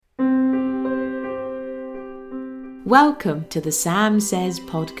Welcome to the Sam Says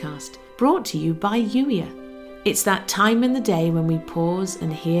podcast, brought to you by Youier. It's that time in the day when we pause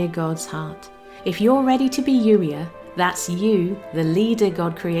and hear God's heart. If you're ready to be Youier, that's you, the leader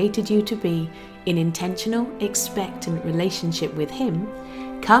God created you to be, in intentional, expectant relationship with Him,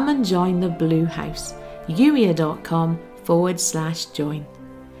 come and join the Blue House, youier.com/join.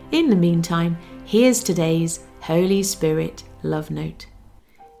 In the meantime, here's today's Holy Spirit Love Note.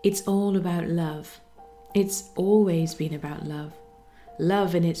 It's all about love. It's always been about love.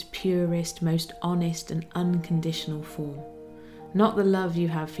 Love in its purest, most honest and unconditional form. Not the love you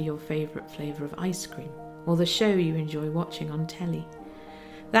have for your favourite flavour of ice cream or the show you enjoy watching on telly.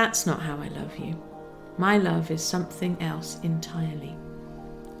 That's not how I love you. My love is something else entirely.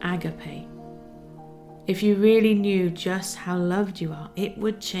 Agape. If you really knew just how loved you are, it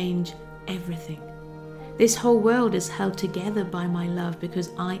would change everything. This whole world is held together by my love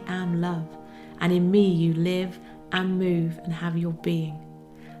because I am love. And in me you live and move and have your being.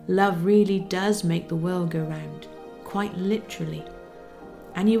 Love really does make the world go round, quite literally.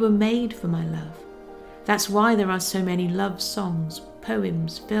 And you were made for my love. That's why there are so many love songs,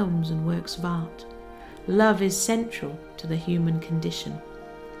 poems, films and works of art. Love is central to the human condition.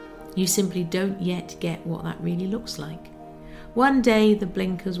 You simply don't yet get what that really looks like. One day the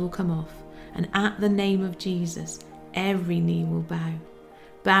blinkers will come off, and at the name of Jesus, every knee will bow.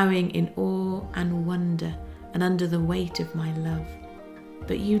 Bowing in awe and wonder and under the weight of my love.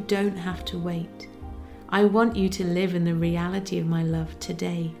 But you don't have to wait. I want you to live in the reality of my love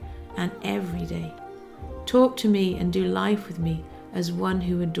today and every day. Talk to me and do life with me as one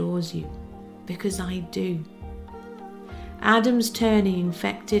who adores you, because I do. Adam's turning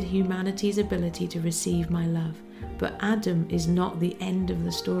infected humanity's ability to receive my love, but Adam is not the end of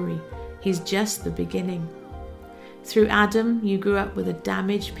the story. He's just the beginning. Through Adam, you grew up with a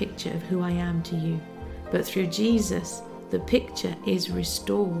damaged picture of who I am to you. But through Jesus, the picture is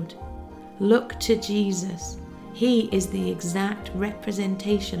restored. Look to Jesus. He is the exact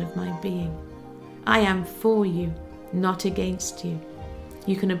representation of my being. I am for you, not against you.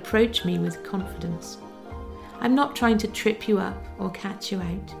 You can approach me with confidence. I'm not trying to trip you up or catch you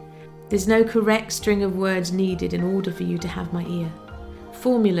out. There's no correct string of words needed in order for you to have my ear.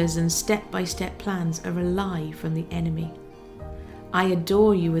 Formulas and step-by-step plans are a lie from the enemy. I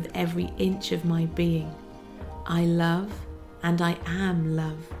adore you with every inch of my being. I love and I am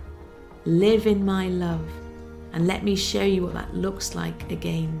love. Live in my love and let me show you what that looks like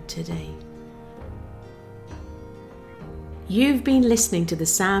again today. You've been listening to the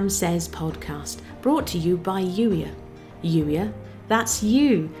Sam Says podcast, brought to you by Youier. Youier, that's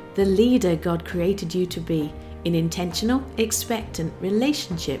you, the leader God created you to be, in intentional, expectant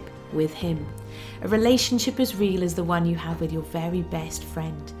relationship with Him. A relationship as real as the one you have with your very best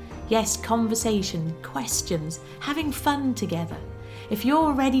friend. Yes, conversation, questions, having fun together. If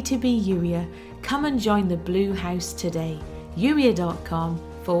you're ready to be Youier, come and join the Blue House today.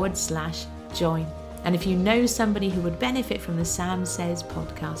 Youier.com/join. And if you know somebody who would benefit from the Sam Says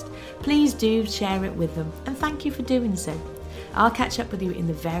podcast, please do share it with them, and thank you for doing so. I'll catch up with you in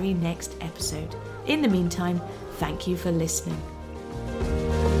the very next episode. In the meantime, thank you for listening.